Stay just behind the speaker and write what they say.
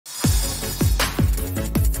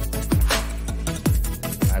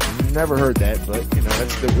never heard that, but you know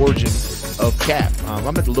that's the origin of CAP. I'm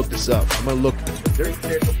going to look this up. I'm going to look. There's a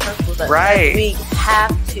principle that Right. we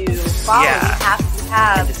have to follow. Yeah. We have to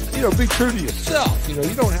have. You know, be true to yourself. You know,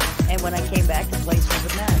 you don't have. And when I came back, the place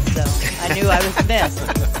was a mess. So I knew I was missed.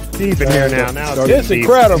 Deep in here now. It's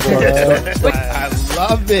incredible. I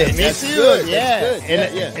love it. Me That's too. good. That's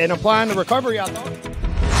Yeah. good. And applying the recovery out there.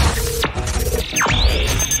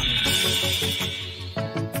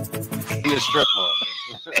 Be a strip mall.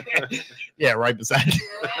 Yeah, right beside you.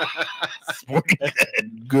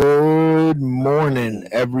 Good morning,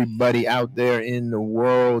 everybody out there in the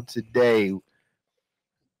world today.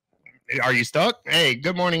 Are you stuck? Hey,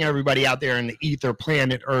 good morning, everybody out there in the ether,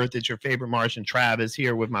 planet Earth. It's your favorite Martian, Travis,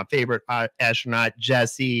 here with my favorite astronaut,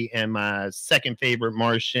 Jesse, and my second favorite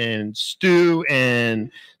Martian, Stu,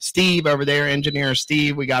 and Steve over there, engineer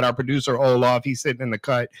Steve. We got our producer, Olaf. He's sitting in the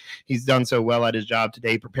cut. He's done so well at his job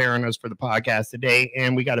today, preparing us for the podcast today.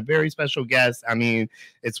 And we got a very special guest. I mean,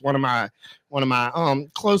 it's one of my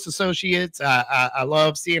close associates. I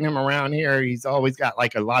love seeing him around here. He's always got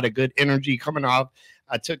like a lot of good energy coming off.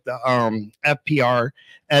 I took the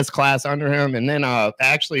FPRS class under him. And then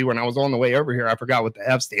actually, when I was on the way over here, I forgot what the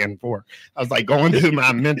F stand for. I was like going through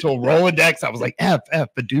my mental Rolodex. I was like, F,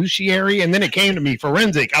 fiduciary. And then it came to me,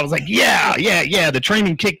 forensic. I was like, yeah. The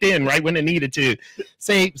training kicked in right when it needed to.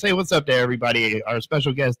 Say what's up to everybody. Our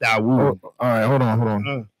special guest, Dawud. All right, hold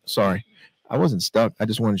on. Sorry. I wasn't stuck. I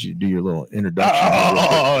just wanted you to do your little introduction.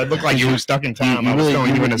 Oh, it looked like you were stuck in time. I was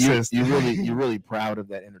throwing you an assist. You're really proud of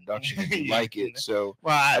that introduction. You like it. So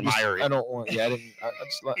well, I admire it. I don't want. Yeah, I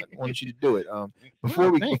just wanted you to do it.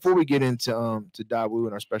 Before we get into to Dawud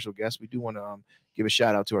and our special guest, we do want to give a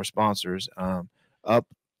shout out to our sponsors. Up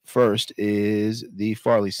first is the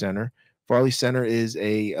Farley Center. Farley Center is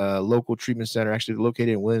a local treatment center, actually located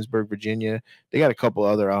in Williamsburg, Virginia. They got a couple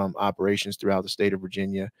other operations throughout the state of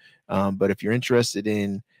Virginia. But if you're interested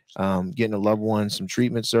in getting a loved one some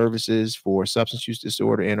treatment services for substance use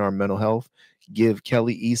disorder and our mental health, give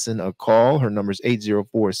Kelly Eason a call. Her number is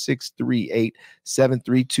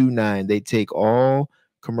 804-638-7329. They take all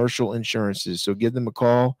commercial insurances. So give them a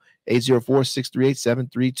call.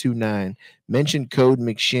 804-638-7329. Mention code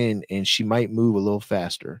McShin and she might move a little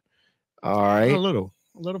faster. All right. A little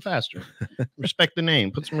faster. Respect the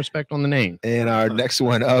name. Put some respect on the name. And our next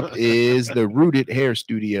one up is the Rooted Hair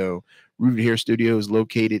Studio. Rooted Hair Studio is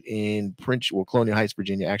located in Colonial Heights,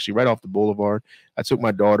 Virginia, actually right off the boulevard. I took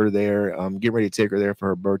my daughter there. I'm getting ready to take her there for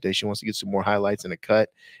her birthday. She wants to get some more highlights and a cut.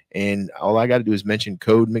 And all I got to do is mention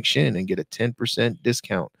code McShin and get a 10%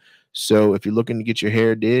 discount. So if you're looking to get your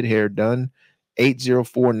hair done,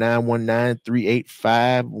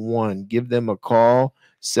 804-919-3851. Give them a call.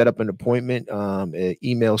 Set up an appointment,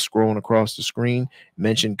 email scrolling across the screen,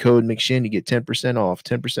 mention code McShin, you get 10% off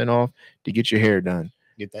to get your hair done.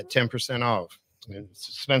 Get that 10% off. It's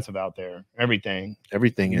expensive out there. Everything.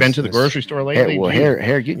 Been to the grocery store lately?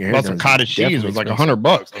 Hair getting your hair bought done. Some cottage cheese was like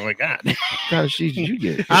 $100. I'm like, God. What cottage cheese did you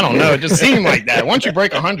get? I don't know. It just seemed like that. Once you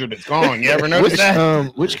break 100, it's gone. You ever notice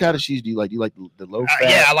that? Which cottage cheese do you like? Do you like the low fat?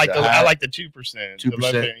 Yeah, I like the 2%.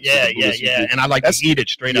 2%. Yeah. And I like to eat it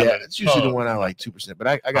straight up. Yeah, that's usually the one I like, 2%. But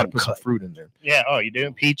I got to put some fruit in there. Yeah. Oh, you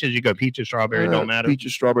do? Peaches. You go peaches, strawberry. Don't matter.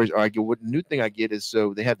 Peaches, strawberries. All right. What new thing I get is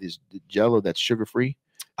they have this Jello that's sugar free.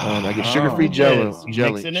 I get sugar-free jelly.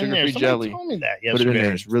 Sugar-free jelly. Told me that yesterday. Put it in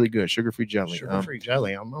there. It's really good. Sugar-free jelly. Sugar-free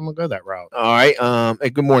jelly. I'm gonna go that route. All right. Hey,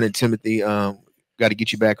 good morning, Timothy. Got to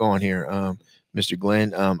get you back on here, Mr.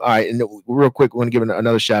 Glenn. All right, and real quick, we want to give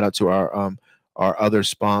another shout out to our other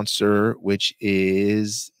sponsor, which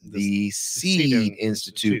is the Seed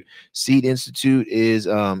Institute. Seed Institute is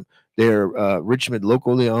they're Richmond,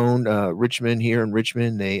 locally owned. Richmond here in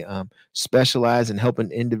Richmond. They specialize in helping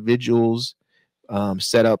individuals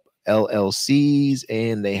set up LLCs,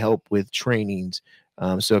 and they help with trainings.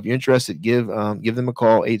 So if you're interested, give them a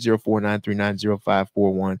call,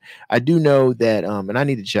 804-939-0541. I do know that, and I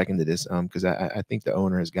need to check into this because I think the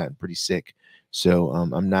owner has gotten pretty sick. So I'm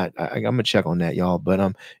gonna check on that, y'all.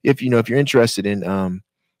 But if you're interested in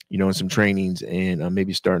in some trainings and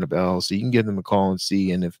maybe starting up LLC, you can give them a call and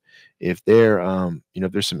see. And if they're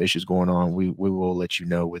if there's some issues going on, we will let you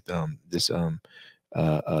know with this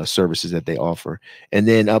services that they offer. And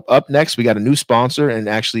then up next, we got a new sponsor, and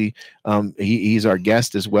actually he's our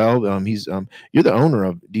guest as well. You're the owner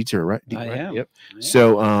of D.E.T.E.R, right? I am. Yep. Yeah.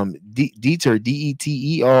 So D.E.T.E.R,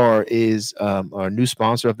 D-E.T.E.R is our new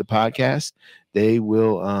sponsor of the podcast. They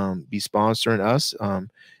will be sponsoring us.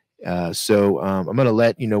 So I'm gonna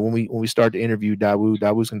let when we start the interview,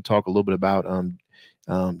 Dawud's gonna talk a little bit about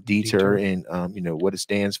D.E.T.E.R and what it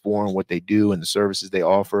stands for and what they do and the services they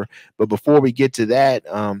offer. But before we get to that,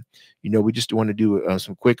 we just want to do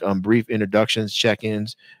some quick brief introductions,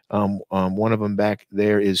 check-ins. One of them back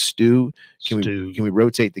there is Stu. Can we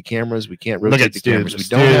rotate the cameras? We can't rotate the cameras. We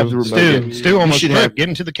don't have the remote. Stu almost should have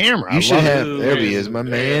getting to the camera. You should have. There he is, my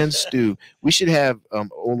man, Stu. We should have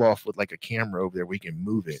Olaf with like a camera over there. We can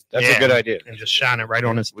move it. That's a good idea. And just shine it right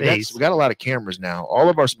on his face. We got a lot of cameras now. All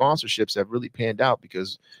of our sponsorships have really panned out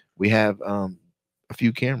because we have a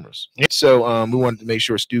few cameras. So we wanted to make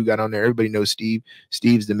sure Stu got on there. Everybody knows Steve.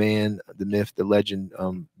 Steve's the man, the myth, the legend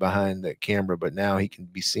behind the camera, but now he can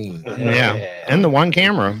be seen. Yeah. And the one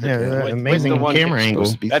camera. Yeah, amazing camera angle.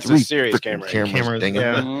 That's a serious camera. Cameras.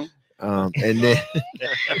 Yeah. And then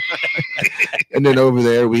and then over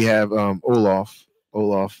there we have Olaf.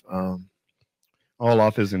 Olaf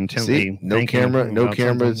is intently no camera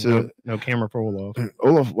for Olaf.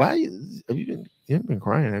 Olaf, why you haven't been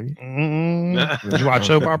crying, have you? Did you watch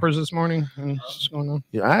soap operas this morning? What's going on?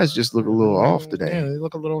 Your eyes just look a little off today. Yeah, they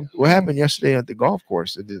look a little. What happened yesterday at the golf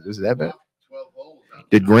course? Was that bad?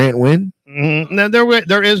 Did Grant win? No,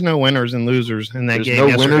 there is no winners and losers in that game. No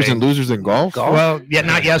yesterday. winners and losers in golf? Well, yeah,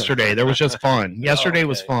 not yesterday. There was just fun. Yesterday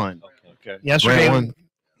was fun. Okay. Yesterday Grant won.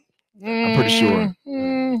 I'm pretty sure.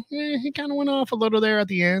 Yeah, he kind of went off a little there at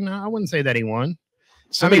the end. I wouldn't say that he won. We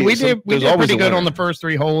Somebody- did there's pretty always a good winner. on the first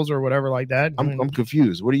 3 holes or whatever like that. I'm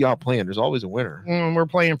confused. What are y'all playing? There's always a winner. We're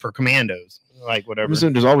playing for commandos, like whatever. I'm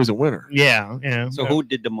saying there's always a winner. Yeah. So who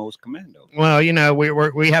did the most commando? Well,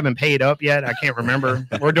 we haven't paid up yet. I can't remember.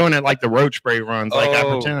 We're doing it like the roach spray runs. Like I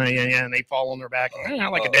pretend, and they fall on their back,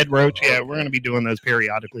 like a dead roach. Yeah, we're going to be doing those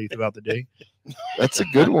periodically throughout the day. That's a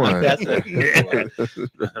good one. That's a good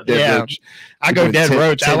Dead Yeah. roach. I go You're dead doing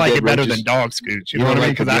roach. I 10 like dead it better roaches. than dog scooch. You You know what I don't mean?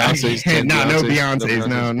 like the Because Beyonce's, 10 no Beyonces?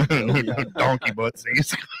 Beyonces, no donkey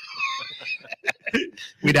buttsies.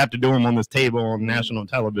 We'd have to do them on this table on national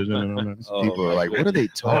television. And People are like, what are they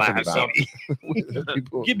talking about?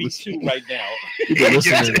 People Give me listen- 2 right now. people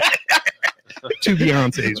listening. 2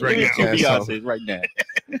 Beyonces right now. Two Yeah, so- Beyonces right now.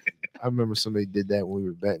 I remember somebody did that when we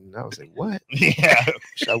were betting. I was like, what? Yeah.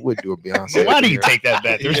 Wish I would do a Beyonce. But why do you here. take that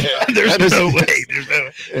bet? There's That no is- way. There's no. Yeah,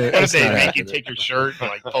 What if that's they not make you happening. take your shirt and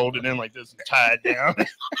like fold it in like this and tie it down?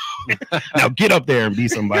 Now get up there and be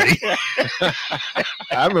somebody.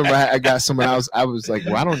 I remember I got someone else. I was like,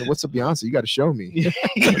 well, I don't know. What's a Beyonce? You got to show me. Yeah,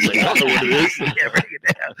 I don't know what it is. Yeah, break it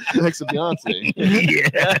down. What the heck's a Beyonce?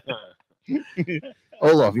 Yeah.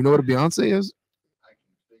 Olaf, you know what a Beyonce is?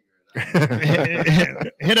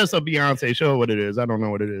 Hit us a Beyonce. Show what it is. I don't know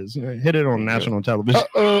what it is. Hit it on national television.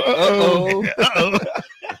 Uh-oh.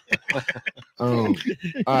 All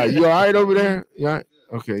right, you all right over there? You all right?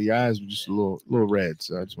 Okay, your eyes were just a little red,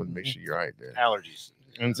 so I just want to make sure you're all right there. Allergies.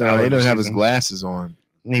 And No, he doesn't have his season. glasses on.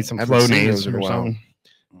 Need some Haven't seen Flonase those in a or while. something.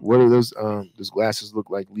 What are those? Those glasses look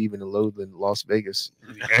like Leaving and Loathing Las Vegas.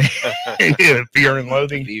 Yeah, Fear and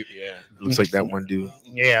Loathing. Yeah. Looks like that one dude,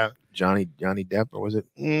 Yeah. Johnny Depp, or was it?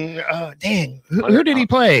 Dang. Who did he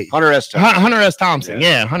play? Hunter S. Thompson. Hunter S. Thompson.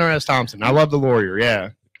 Yeah, Hunter S. Thompson. I love the lawyer.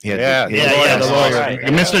 Yeah. Yeah, he had Yeah, the the glasses. lawyer. Right.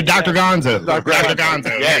 Mr. Dr. Gonzo. Dr. Dr. Gonzo.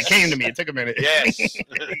 Gonzo. Yes. It came to me. It took a minute. Yes.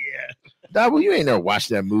 Yeah. Dawud, you ain't never watched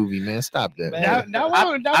that movie, man. Stop that. That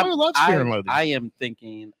loves Fear and Loathing. I am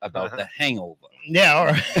thinking about The Hangover. Yeah, all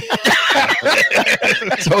right.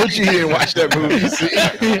 Told you didn't watch that movie.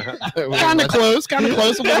 Kind of close,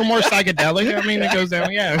 a little more psychedelic. I mean, it goes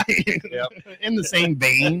down, yeah. In the same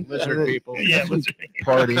vein. Lizard people. Yeah,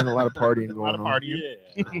 Partying, a lot of partying a lot going of on. partying.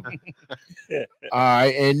 All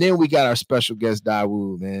right, and then we got our special guest,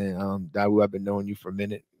 Dawud, man. Dawud, I've been knowing you for a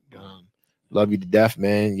minute. Love you to death,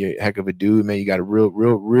 man. You're a heck of a dude, man. You got a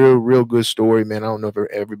real good story, man. I don't know if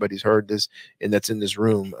everybody's heard this, and that's in this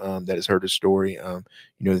room that has heard his story.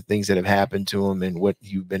 The things that have happened to him and what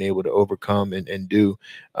you've been able to overcome and do.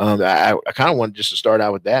 I kind of wanted just to start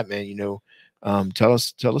out with that, man. Tell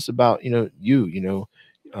us about what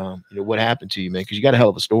happened to you, man, because you got a hell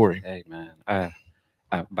of a story. Hey, man, I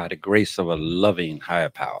by the grace of a loving higher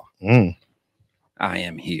power, I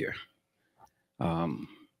am here.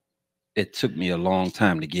 It took me a long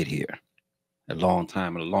time to get here, a long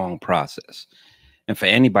process. And for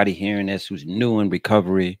anybody hearing this who's new in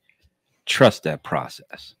recovery, trust that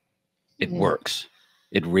process. It works.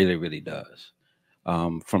 It really, really does.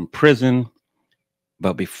 From prison,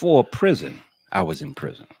 but before prison, I was in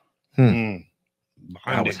prison. I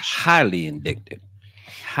was highly addicted,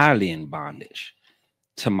 highly in bondage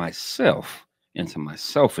to myself and to my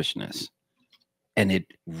selfishness. And it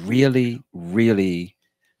really, really,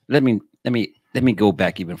 let me go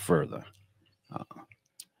back even further.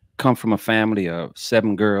 Come from a family of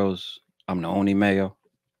 7 girls. I'm the only male.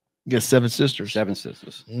 You got 7 sisters. 7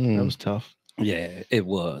 sisters. That was tough. Yeah, it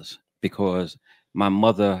was, because my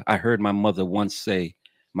mother, I heard my mother once say,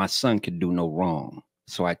 my son could do no wrong.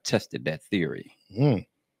 So I tested that theory Mm.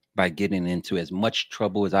 by getting into as much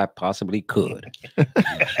trouble as I possibly could.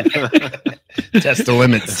 Test the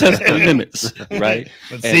limits. Test the limits, right?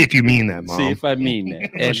 Let's And see if you mean that, Mom. See if I mean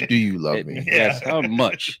that. How much do you love me? Yes, how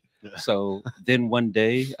much? So then one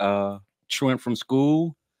day, truant from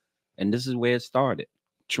school, and this is where it started.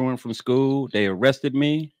 Truant from school, they arrested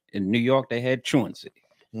me. In New York, they had truancy,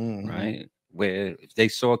 right? Where if they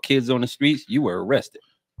saw kids on the streets, you were arrested.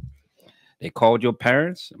 They called your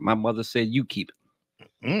parents. My mother said, "You keep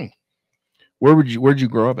it." Where'd you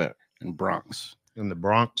grow up at? In Bronx. In the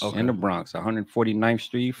Bronx. In the Bronx, 149th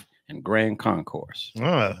Street and Grand Concourse.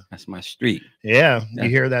 That's my street. Yeah, you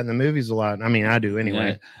hear that in the movies a lot. I mean, I do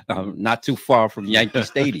anyway. Yeah. Not too far from Yankee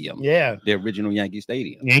Stadium. Yeah, the original Yankee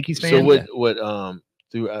Stadium. Yankees fan. So what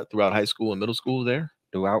throughout high school and middle school there?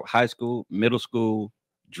 Throughout high school, middle school,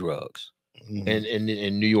 drugs. And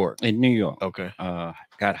in New York. In New York. Okay.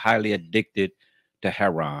 Got highly addicted to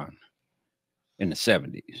heroin in the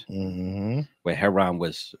 70s, where heroin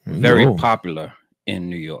was very popular in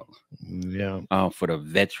New York. Yeah. For the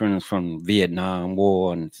veterans from Vietnam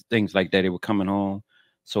War and things like that, they were coming home.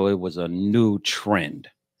 So it was a new trend.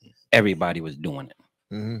 Everybody was doing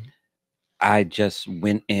it. I just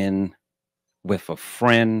went in with a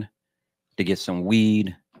friend to get some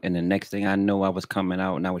weed, and the next thing I know, I was coming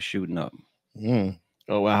out and I was shooting up.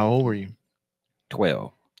 Oh wow, how old were you?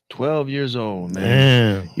 12. 12 years old,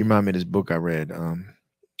 man. You remind me of this book I read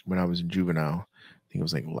when I was in juvenile. I think it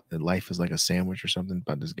was like Life is Like a Sandwich or something,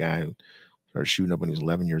 about this guy who started shooting up when he was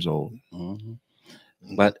 11 years old.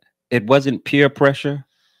 But it wasn't peer pressure.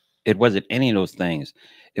 It wasn't any of those things.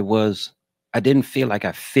 It was, I didn't feel like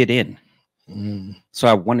I fit in. So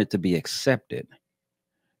I wanted to be accepted.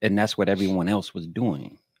 And that's what everyone else was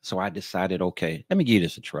doing. So I decided, okay, let me give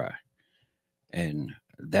this a try. And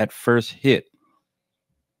that first hit,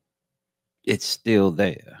 it's still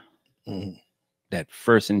there. That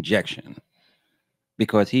first injection.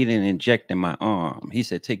 Because he didn't inject in my arm. He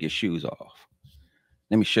said, take your shoes off.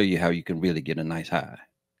 Let me show you how you can really get a nice high.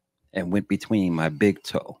 And went between my big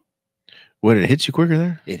toe. What, it hit you quicker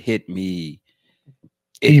there? It hit me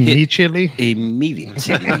immediately.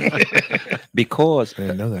 Because I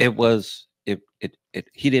didn't know that. it was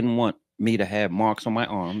he didn't want me to have marks on my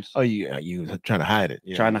arms. Oh, you were trying to hide it.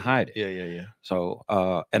 Trying to hide it. Yeah. So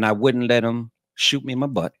and I wouldn't let him shoot me in my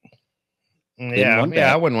butt. Yeah,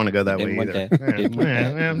 I wouldn't want to go that way either.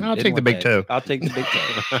 I'll take the big toe. I'll take the big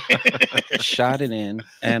toe. Shot it in,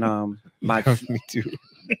 and my me too.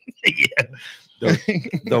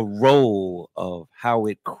 the roll of how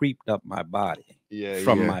it creeped up my body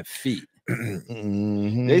from my feet.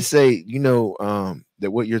 They say,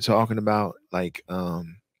 that what you're talking about, like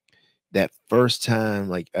that first time,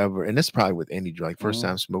 like ever, and that's probably with any drug, like first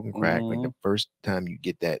time smoking crack, like the first time you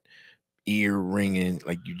get that ear ringing,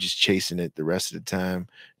 like you just chasing it the rest of the time.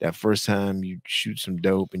 That first time you shoot some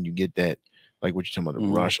dope and you get that, like what you're talking about,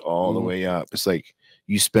 the rush all the way up. It's like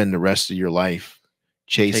you spend the rest of your life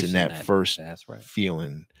chasing that first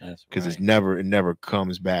feeling, because it never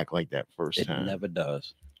comes back like that first time. It never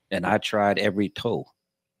does. And I tried every toe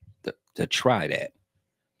to try that,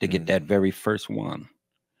 to get that very first one.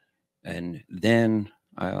 And then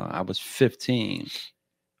I was 15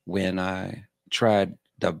 when I tried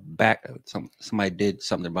the back. Somebody did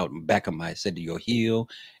something about the back of my, said your heel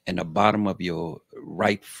and the bottom of your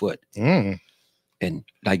right foot. And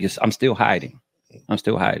like I'm still hiding.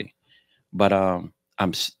 But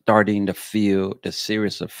I'm starting to feel the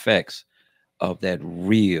serious effects of that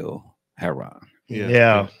real heroin.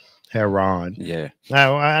 Heroin. Yeah.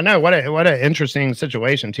 Now I know what an interesting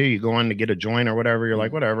situation too. You go in to get a joint or whatever. You're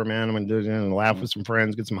like, whatever, man. I'm gonna do and laugh with some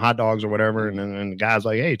friends, get some hot dogs or whatever. And then the guy's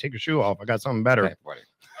like, hey, take your shoe off. I got something better.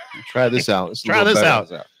 Try this out. Try this out.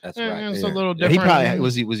 That's right. It's a little different. He probably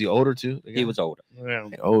was he older too? He was older. Yeah.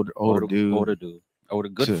 Older dude. Older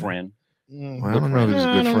good friend. Well, I don't know if he was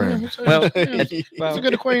a good friend. Well, it's a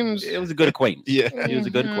good acquaintance. It was a good acquaintance. Yeah. He was a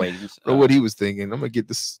good acquaintance. But what he was thinking, I'm gonna get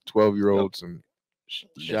this 12-year-old some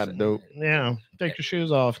shot of dope. Yeah, take your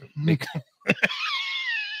shoes off.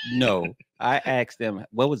 No, I asked them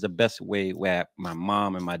what was the best way where my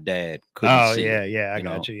mom and my dad couldn't see. I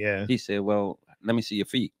got you. Yeah. He said, well, let me see your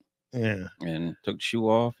feet. Yeah. And took the shoe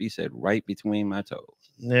off. He said, right between my toes.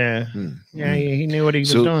 Yeah. Yeah, he knew what he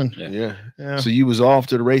was doing. Yeah. So you was off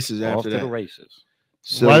to the races after that. Off to the races.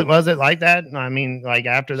 So was it like that? I mean, like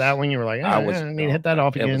after that, when you were like, I need to hit that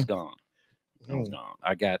off again. It was gone. It was gone.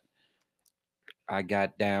 I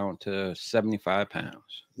got down to 75 pounds.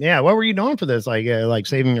 Yeah. What were you doing for this? Like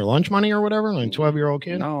saving your lunch money or whatever? Like 12-year-old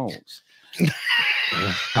kid? No.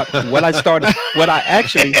 what I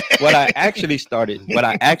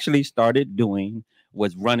actually started doing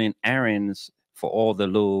was running errands for all the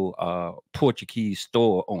little Portuguese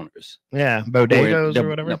store owners. Yeah, bodegas or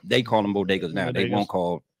whatever. No, they call them bodegas now. They Bodegas. won't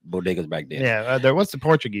call bodegas back then. Yeah, what's the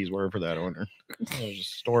Portuguese word for that owner?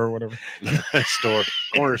 Store or whatever. Store,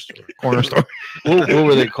 corner store. Corner store. What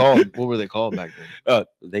were they called? What were they called back then?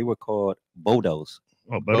 They were called bodos.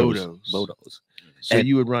 Oh, bodos. Bodos. So And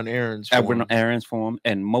you would run errands. I For run them. errands for them,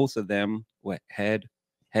 and most of them had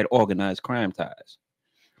organized crime ties.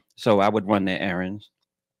 So I would run their errands,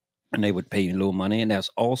 and they would pay me a little money. And that's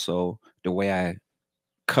also the way I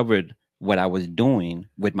covered what I was doing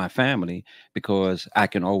with my family, because I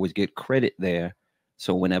can always get credit there.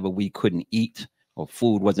 So whenever we couldn't eat or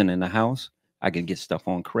food wasn't in the house, I could get stuff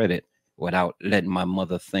on credit without letting my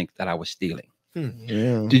mother think that I was stealing.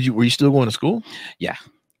 Yeah. Were you still going to school?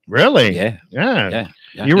 Really? Yeah. Yeah.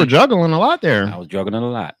 Yeah. You were juggling a lot there. I was juggling a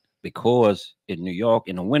lot, because in New York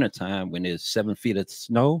in the wintertime, when there's 7 feet of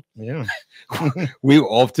snow, Yeah. we were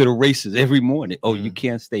off to the races every morning. Oh, you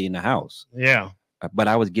can't stay in the house. Yeah. But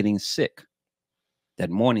I was getting sick. That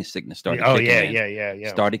morning sickness started. Oh, kicking yeah. in.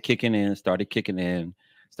 Started kicking in.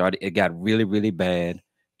 It got really, really bad.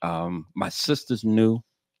 My sisters knew.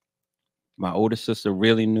 My older sister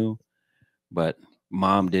really knew, but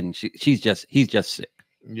mom didn't. He's just sick.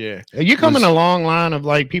 Yeah. You come in a long line of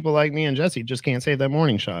like people like me and Jesse just can't save that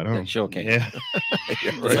morning shot, huh? Sure can. Yeah.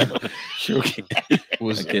 Sure can.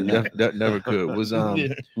 Was I cannot. that never could.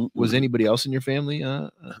 Was anybody else in your family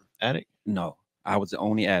addict? No, I was the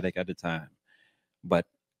only addict at the time. But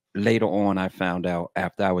later on, I found out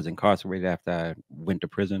after I was incarcerated, after I went to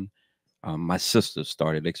prison, my sister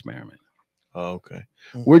started experimenting. Oh, okay.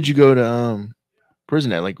 Where'd you go to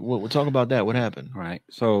prison at? Like, we'll talk about that. What happened? Right.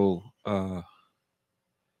 So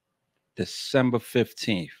December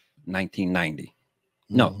 15th, 1990.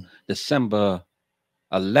 No, December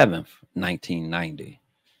 11th, 1990.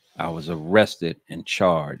 I was arrested and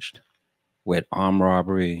charged with armed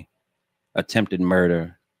robbery, attempted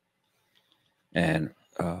murder, and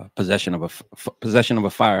possession of a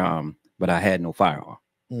firearm, but I had no firearm.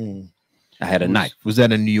 I had a knife. Was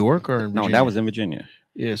that in New York or in No, Virginia? that was in Virginia.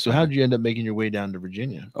 Yeah. So how did you end up making your way down to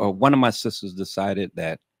Virginia? One of my sisters decided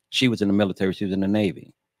that she was in the military. She was in the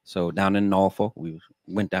Navy. So down in Norfolk,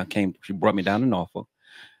 she brought me down to Norfolk,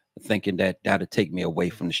 thinking that that'd take me away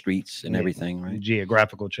from the streets and everything, right?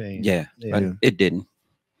 Geographical change. Yeah, but it didn't,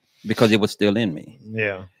 because it was still in me.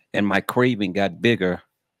 Yeah. And my craving got bigger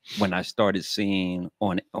when I started seeing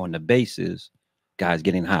on the bases guys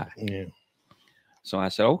getting high. Yeah. So I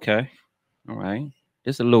said, okay, all right,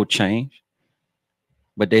 there's a little change,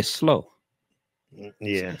 but they're slow.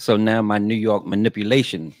 Yeah. So now my New York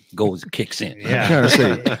manipulation kicks in. Yeah.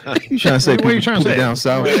 You trying to say? What are you trying to say? Down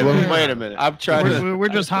south? Wait a minute. I'm trying to. We're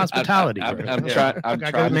just hospitality. I'm bro. trying. I'm Got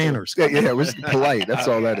trying good to- manners. Yeah, we're just polite. That's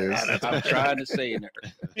all that is. I'm trying to say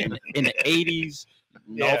in the 80s,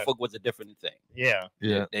 Yeah. Norfolk was a different thing. Yeah.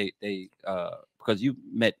 Yeah. They because you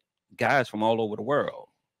met guys from all over the world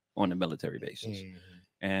on the military bases,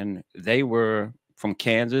 and they were from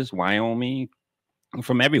Kansas, Wyoming,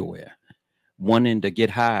 from everywhere, wanting to get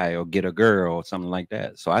high or get a girl or something like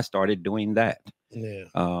that. So I started doing that. Yeah.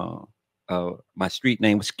 My street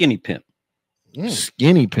name was Skinny Pimp.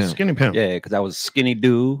 Skinny pimp. Skinny pimp. Yeah, because I was a skinny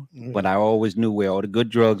dude, but I always knew where all the good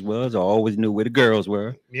drugs was. I always knew where the girls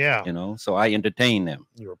were, Yeah. you know. So I entertained them.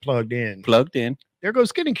 You were plugged in. Plugged in. There goes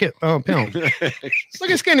Skinny Pimp. Look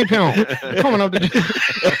at Skinny Pimp coming up.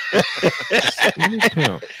 Skinny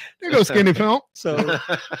pimp. There goes Skinny Pimp. So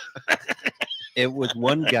it was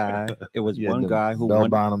one guy. It was one guy who bell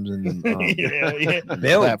wanted bottoms and Yeah.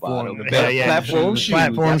 bell platform. bottom, Yeah. platform shoes.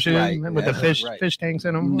 Platform That's shoes right. with the That's right. fish tanks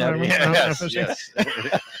in them. Never- Whatever. Yes.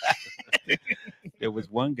 There was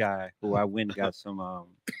one guy who I went and got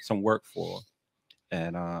some work for,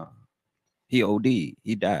 and he OD'd.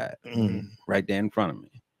 He died right there in front of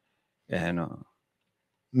me, and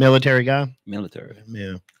Military guy. military.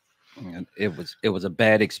 Yeah. And it was a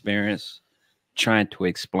bad experience trying to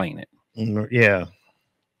explain it Yeah.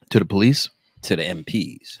 to the police. to the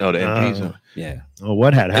MPs. Oh, the MPs. Uh, Yeah, Oh,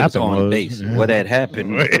 what had it was happened on was base. What had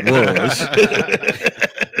happened was,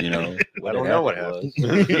 you know, I don't know what happened.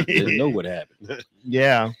 Didn't know what happened.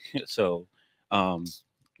 Yeah. So, December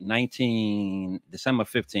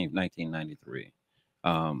 15th, 1993,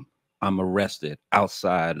 I'm arrested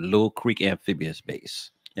outside Little Creek Amphibious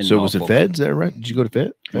Base. in So was it Norfolk. feds? Is that right? Did you go to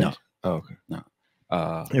Fed? No. Feds? Oh, okay.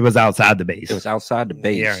 It was outside the base. It was outside the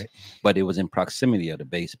base, Yeah, right. but it was in proximity of the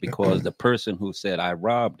base because the person who said I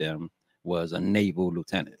robbed him was a naval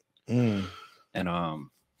lieutenant, and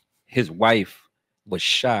his wife was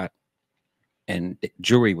shot and the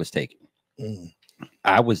jury was taken. Mm.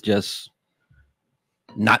 I was just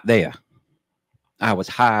not there. I was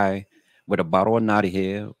high with a bottle of naughty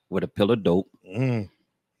hair, with a pill of dope,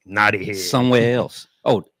 Naughty head. somewhere else.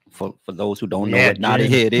 Oh, for those who don't know Yeah, what naughty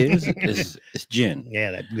gin. head is, it's gin.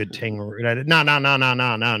 Yeah, that good ting. No.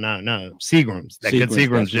 Seagram's. That good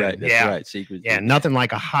Seagram's that's gin. right. That's Yeah. right. Seagram's Yeah, gin. nothing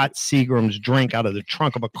like a hot Seagram's drink out of the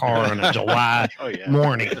trunk of a car on a July Oh, yeah.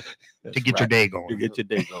 morning That's to get your right. day To going. get your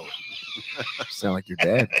day going. Sound like your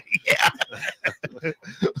dad. Yeah.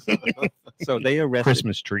 So they arrested.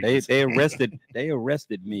 Christmas trees. They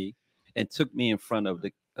arrested me and took me in front of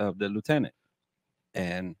the lieutenant,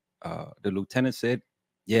 and the lieutenant said,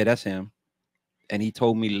 "Yeah, that's him." And he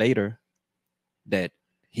told me later that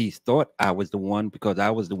he thought I was the one because I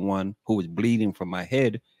was the one who was bleeding from my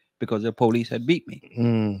head because the police had beat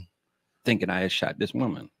me, thinking I had shot this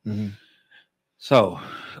woman. Mhm. So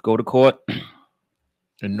go to court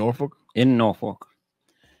In Norfolk? in Norfolk.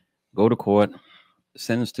 Go to court,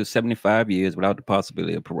 sentenced to 75 years without the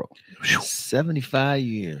possibility of parole. 75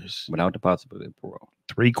 years. Without the possibility of parole.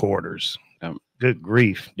 3/4. Um, Good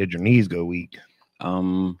grief. Did your knees go weak?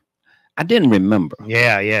 I didn't remember.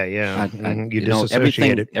 Yeah. You You know,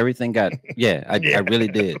 disassociated. everything got. Yeah, I Yeah. really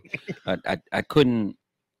did. I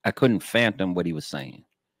couldn't fathom what he was saying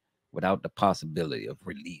without the possibility of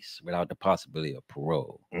release, without the possibility of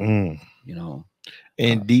parole. You know,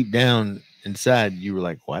 And deep down inside, you were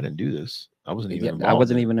like, well, I didn't do this. I wasn't even involved. I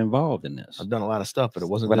wasn't in it. even involved in this. I've done a lot of stuff, but it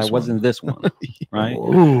wasn't But this I wasn't one. this one, right?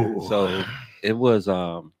 Ooh. So it was.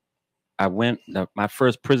 I went. My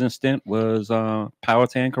first prison stint was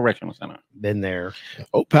Powhatan Correctional Center. Been there.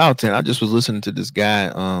 Oh, Powhatan. I just was listening to this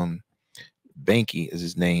guy, Banky is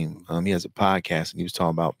his name. He has a podcast and he was talking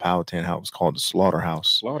about Powhatan, how it was called the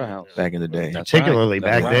slaughterhouse Slaughterhouse. back in the day. That's Particularly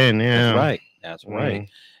right. That's back right. then. Yeah. That's right. That's right.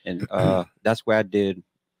 And that's where I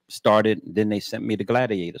started. Then they sent me to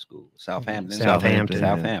Gladiator School, Southampton.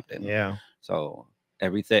 Southampton. Yeah. So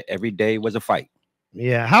every day was a fight.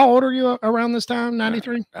 Yeah. How old are you around this time?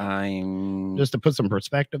 93? I'm Just to put some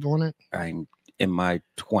perspective on it. I'm in my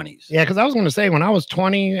 20s. Yeah, because I was going to say when I was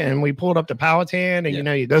 20 and we pulled up to Powhatan and Yeah. you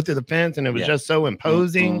know you go through the fence and it was just so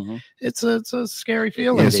imposing. Mhm. It's a scary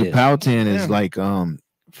feeling. Yeah, It so is. Powhatan is Yeah. like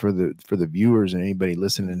for the viewers and anybody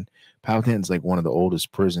listening, Powhatan's like one of the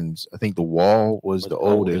oldest prisons. I think the Wall was the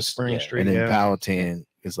oldest, Spring Yeah. Street. and then Yeah. Powhatan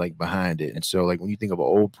is like behind it. And so like when you think of an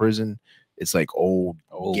old prison, it's like old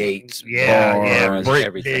gates, Yeah, bars, brick,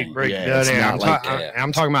 everything. big brick. Yeah, it's building. not I'm, like that.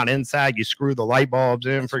 I'm talking about inside. You screw the light bulbs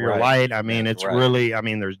in That's for your right. light. I mean, That's it's right. really. I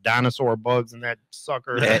mean, there's dinosaur bugs in that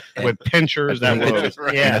sucker And- with pinchers. I That think was And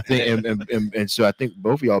I yeah. think, and so I think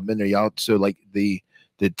both of y'all been there. Y'all, so like the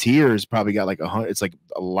tiers probably got like 100. It's like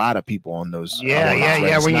a lot of people on those. Yeah.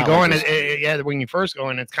 It's When you not go like in, this- when you first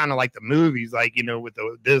go in, it's kind of like the movies, like you know, with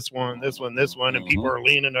this one, and people are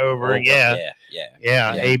leaning over. Yeah,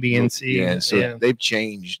 A, B, and C. Yeah, so they've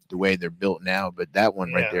changed the way they're built now. But that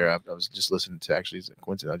one right Yeah. there, I was just listening to. Actually, it's a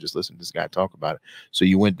coincidence. I just listened to this guy talk about it. So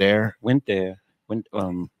you went there. Went there.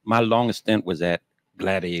 My longest stint was at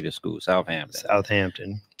Gladiator School, Southampton.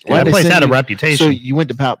 Southampton. Why That they place send had a you- reputation. So you went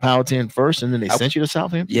to Powhatan first, and then they I- sent you to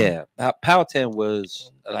Southampton. Yeah, Powhatan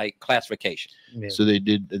was like classification. Yeah. So they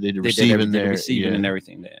did the They did receiving there, receiving yeah. and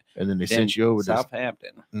everything there. and then they Then sent you over to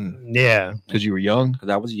Southampton Yeah. because you were young. because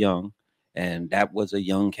I was young, and that was a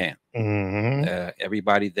young camp. Mhm.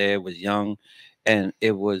 Everybody there was young, and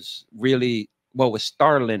it was really what was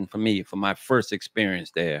startling for me for my first experience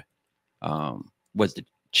there was the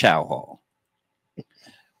chow hall.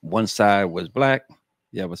 One side was black,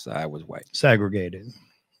 the other side was white, Segregated.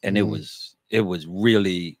 and it was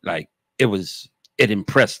really like it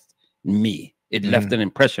impressed me. It left an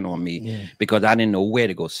impression on me Yeah. because I didn't know where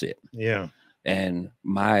to go sit. Yeah. And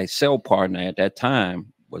my cell partner at that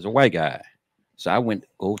time was a white guy. So I went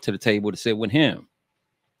over to the table to sit with him.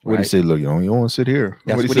 What did he right? say? Look, you don't want to sit here.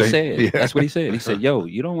 That's What'd what he say? said. Yeah. That's what he said. He said, yo,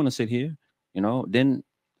 you don't want to sit here. You know, then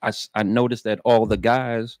I noticed that all the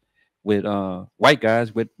guys with white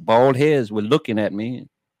guys with bald heads were looking at me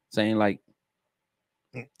saying like,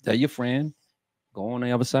 tell your friend, go on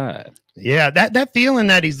the other side. Yeah, that feeling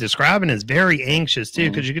that he's describing is very anxious too,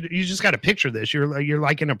 because you just got to picture this. You're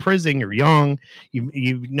like in a prison. You're young.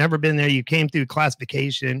 You've never been there. You came through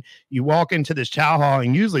classification. You walk into this chow hall,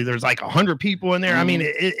 and usually there's like 100 people in there. I mean,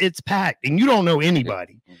 it's packed, and you don't know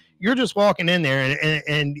anybody. You're just walking in there,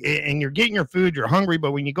 and you're getting your food. You're hungry,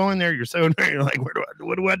 but when you go in there, you're so you're like,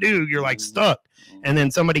 what do I do? You're like stuck. And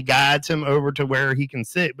then somebody guides him over to where he can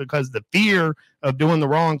sit because the fear of doing the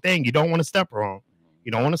wrong thing. You don't want to step wrong.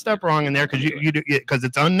 You don't want to step wrong in there because because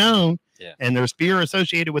it's unknown, and there's fear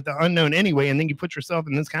associated with the unknown anyway. And then you put yourself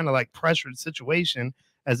in this kind of like pressured situation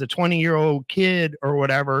as a 20-year-old kid or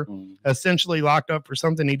whatever, Mhm. essentially locked up for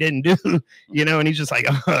something he didn't do, you know, and he's just like,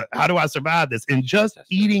 how do I survive this? And just That's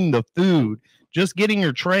eating the food, just getting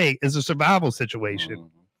your tray is a survival situation. Mhm.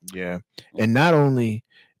 Yeah. And not only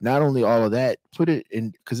all of that, put it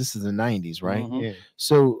in, because this is the 90s, right? Mhm. Yeah.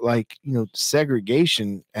 So like, you know,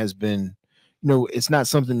 segregation has been, you know, it's not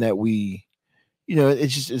something that we, you know,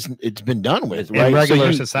 it's just it's been done with, It's right? in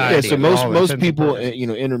regular so society. so for most all most intents and people purposes. you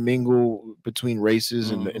know, intermingle between races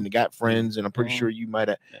and Mhm. they got friends, and I'm pretty Mhm. sure you might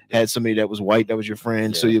have Yeah. had somebody that was white that was your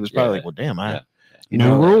friend, so Yeah, it was probably yeah, like, well, damn, I yeah. you New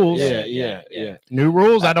know, rules. yeah. New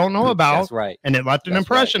rules I don't know about, That's right. and it left an That's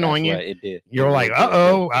impression right. on That's you. right. It did. You're It like, really did.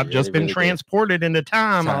 uh-oh, It I've just really, been really did. transported into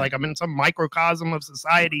time. Time. Like I'm in some microcosm of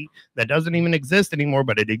society that doesn't even exist anymore,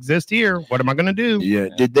 but it exists here. What am I gonna do? Yeah. Yeah.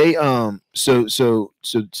 Did they you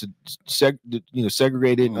know,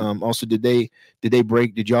 segregated? Mhm. Also,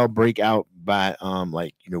 did y'all break out by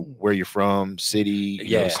like, you know, where you're from, city, you know,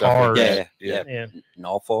 Yeah. stuff like Cars. that? Yeah. Yeah.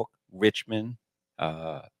 Norfolk, Richmond,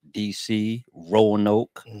 DC,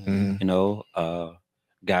 Roanoke, Mhm. you know,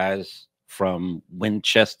 guys from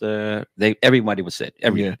Winchester. Everybody was set.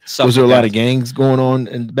 Yeah. Was there a lot of gangs going on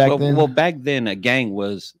back then? Well, back then a gang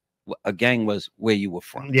was where you were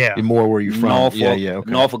from. Yeah. More where you're from? Norfolk, Yeah.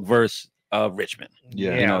 Okay. Norfolk versus Richmond.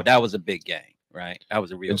 Yeah. You know, that was a big gang, right? That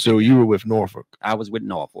was a real. And so big you gang. were with Norfolk. I was with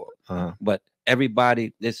Norfolk. Uh-huh. But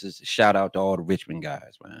everybody, this is a shout out to all the Richmond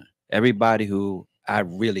guys, man. Everybody who I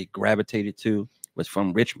really gravitated to was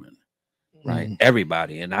from Richmond, right?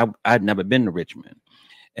 Everybody. And I'd never been to Richmond.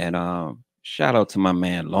 And shout out to my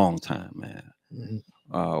man, long time, man.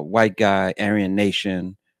 White guy, Aryan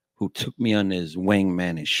Nation, who took me under his wing,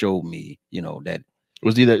 man, and showed me, you know, that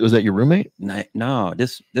Was that your roommate? no,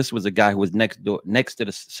 this was a guy who was next to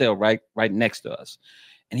the cell, right next to us.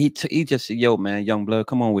 And he just said, yo, man, young blood,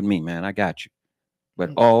 come on with me, man. I got you.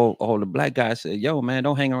 But all the black guys said, yo, man,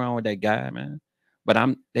 don't hang around with that guy, man.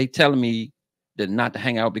 But they telling me that not to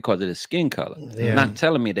hang out because of the skin color. Yeah. Not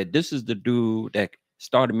telling me that this is the dude that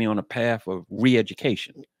started me on a path of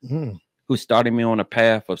re-education, who started me on a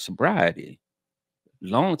path of sobriety.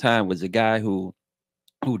 Long time was a guy who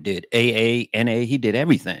did AA, NA, he did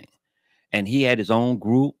everything. And he had his own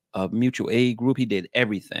group, a mutual aid group. He did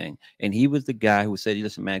everything. And he was the guy who said,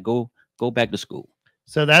 listen, man, go back to school.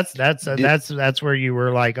 So that's where you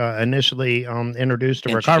were like initially introduced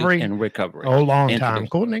to recovery. And recovery. Oh, long time.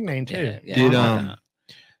 Cool nickname too. Yeah.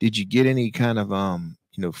 Did you get any kind of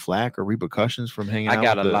you know, flack or repercussions from hanging out? I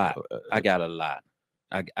got a lot. I got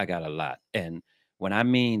a lot. And when I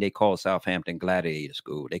mean they call Southampton Gladiator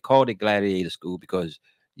School, they called it Gladiator School because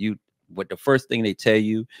what the first thing they tell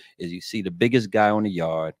you is you see the biggest guy on the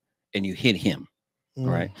yard and you hit him.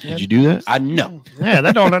 Right? Did you do that? I know. Yeah,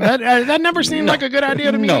 that never seemed like a good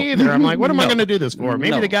idea to me either. I'm like, what am I going to do this for?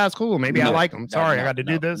 Maybe the guy's cool. Maybe I like him. Sorry, I got to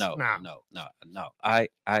do this. No.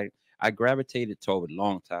 I gravitated toward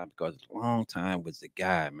long time because long time was the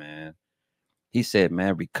guy, man. He said,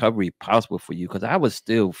 man, recovery possible for you because I was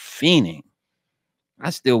still fiending. I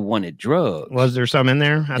still wanted drugs. Was there some in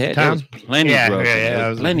there at the time? There was plenty of drugs. There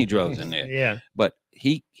was plenty drugs in there. Yeah. But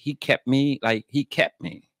he kept me like he kept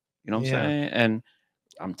me. You know what I'm saying? And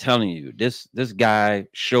I'm telling you, this guy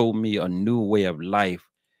showed me a new way of life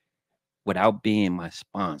without being my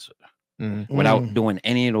sponsor, without doing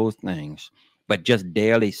any of those things, but just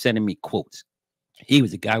daily sending me quotes. He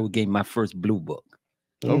was the guy who gave me my first blue book.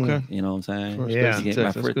 Okay. You know what I'm saying?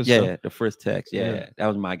 The first text. Yeah, that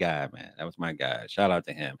was my guy, man. That was my guy. Shout out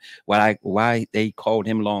to him. Why they called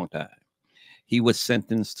him long time. He was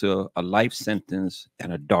sentenced to a life sentence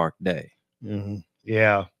and a dark day.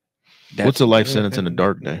 Yeah. What's a life sentence in a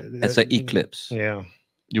dark day? That's an eclipse. Yeah.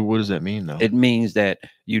 What does that mean, though? It means that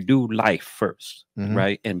you do life first,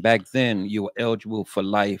 right? And back then you were eligible for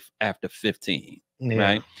life after 15,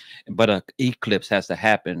 right? But an eclipse has to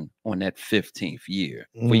happen on that 15th year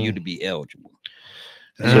for you to be eligible.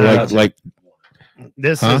 So like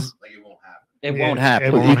this is. It won't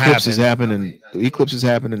happen. The eclipse is happening. The eclipse is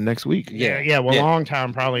happening next week. Yeah. Well, long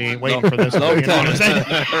time probably ain't waiting for this. Long time.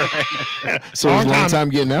 So long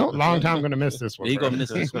time getting out. Long time gonna miss this one. He gonna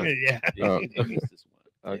miss this one. Yeah.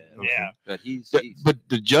 Yeah. But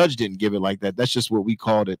the judge didn't give it like that. That's just what we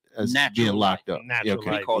called it as getting locked up. Natural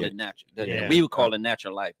We call it natural. We would call it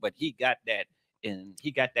natural life, but he got that in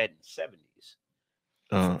the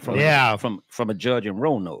 70s. From a judge in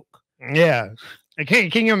Roanoke. Yeah.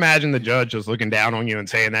 Can you imagine the judge just looking down on you and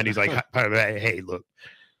saying that? He's like, hey, look,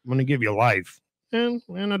 I'm gonna give you life and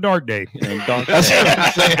a dark day. That's what I'm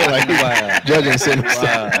saying. Like, judge and sentence.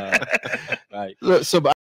 Right. So